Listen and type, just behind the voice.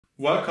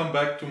Welcome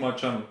back to my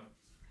channel.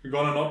 We're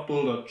gonna not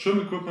build a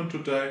gym equipment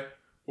today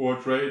or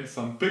train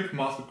some big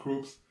muscle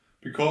groups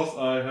because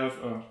I have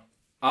an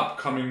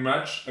upcoming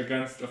match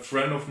against a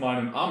friend of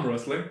mine in arm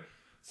wrestling.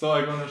 So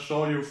I'm gonna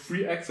show you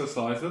 3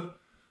 exercises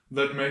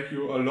that make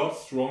you a lot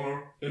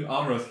stronger in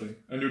arm wrestling,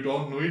 and you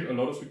don't need a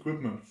lot of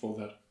equipment for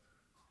that.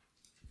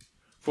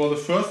 For the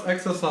first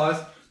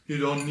exercise you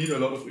don't need a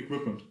lot of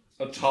equipment.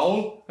 A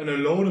towel and a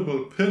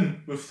loadable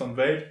pin with some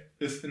weight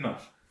is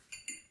enough.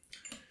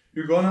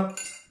 You're gonna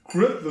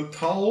grip the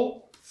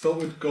towel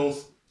so it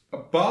goes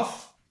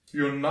above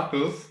your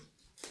knuckles,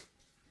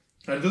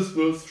 and this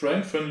will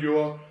strengthen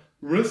your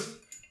wrist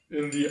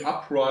in the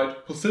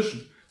upright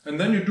position. And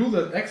then you do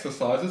that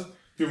exercises,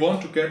 you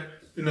want to get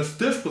in a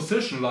stiff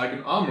position like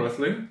in arm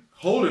wrestling,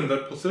 hold in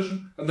that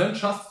position and then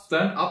just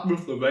stand up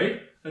with the weight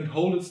and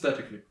hold it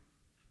statically.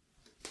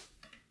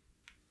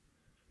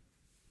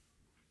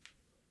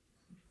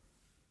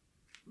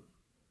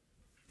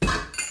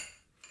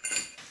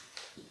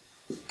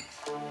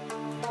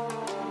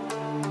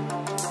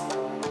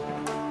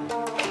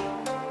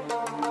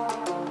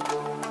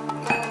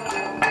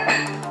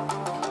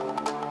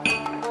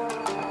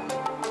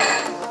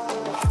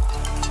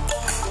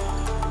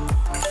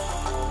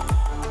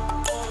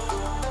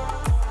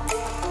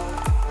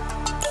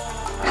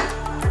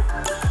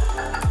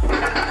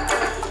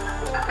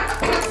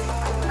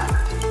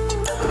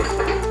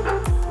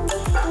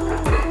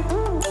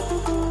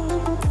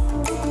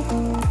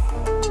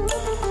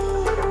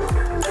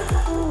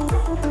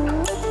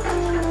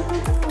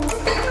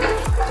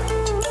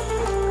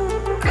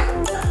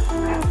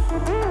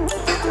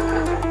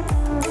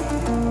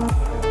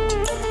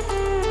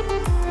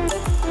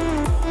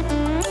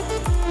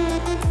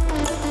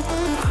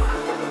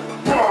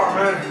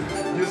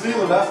 You see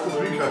the left is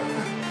weaker.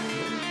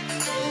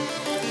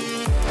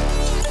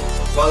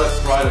 Well,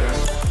 let's try it again.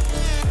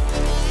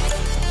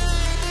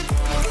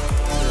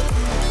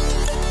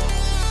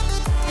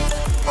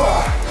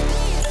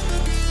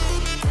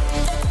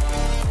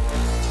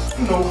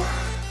 No.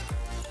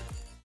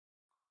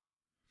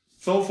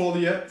 So for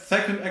the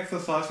second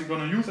exercise we're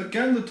gonna use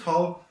again the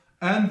towel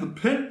and the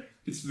pin.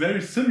 It's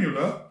very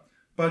similar,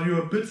 but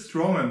you're a bit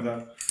stronger in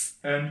that.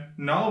 And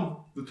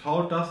now the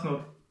towel does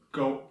not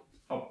go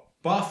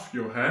above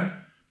your hand,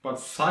 but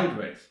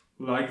sideways,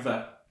 like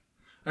that.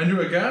 And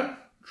you again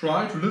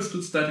try to lift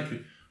it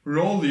statically.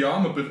 Roll the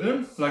arm a bit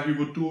in, like you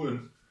would do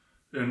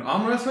in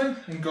arm wrestling,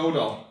 and go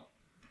down.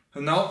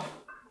 And now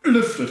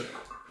lift it.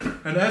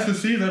 And as you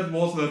see, that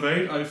was the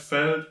weight I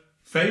failed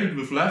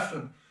with left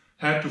and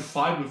had to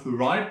fight with the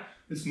right.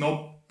 It's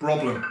no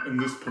problem in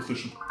this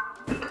position.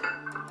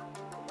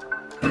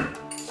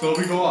 So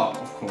we go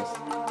up, of course.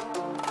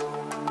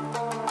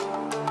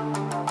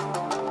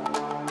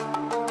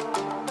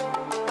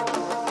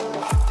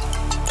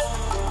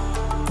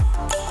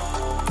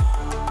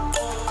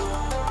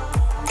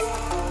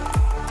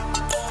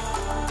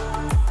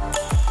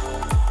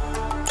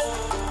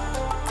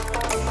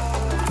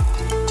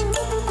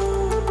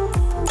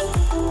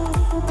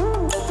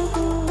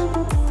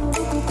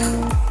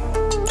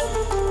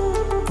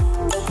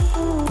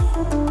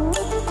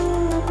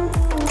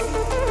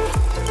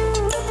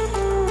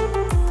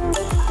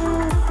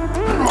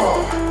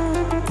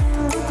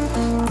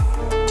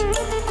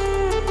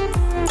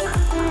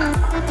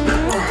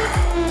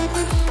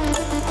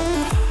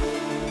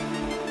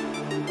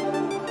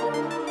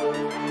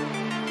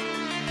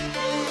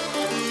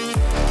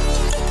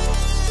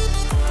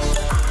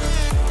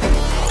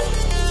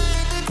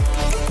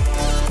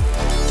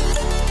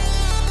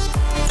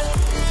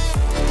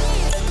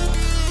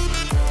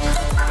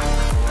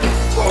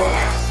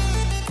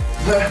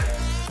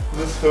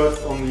 This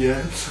hurts on the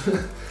end.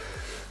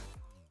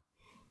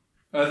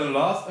 As a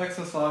last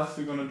exercise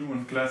we're gonna do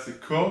a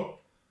classic curl,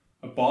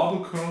 a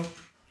barbell curl.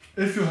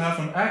 If you have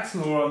an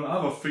axle or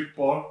another thick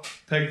ball,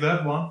 take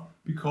that one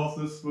because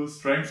this will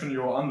strengthen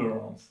your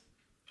underarms.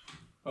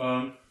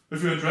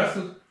 If you're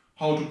interested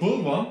how to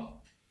build one,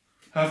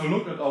 have a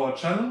look at our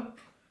channel.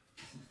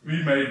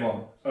 We made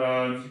one.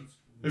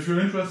 If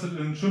you're interested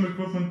in gym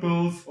equipment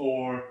builds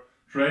or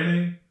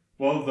training,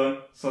 well then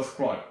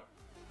subscribe.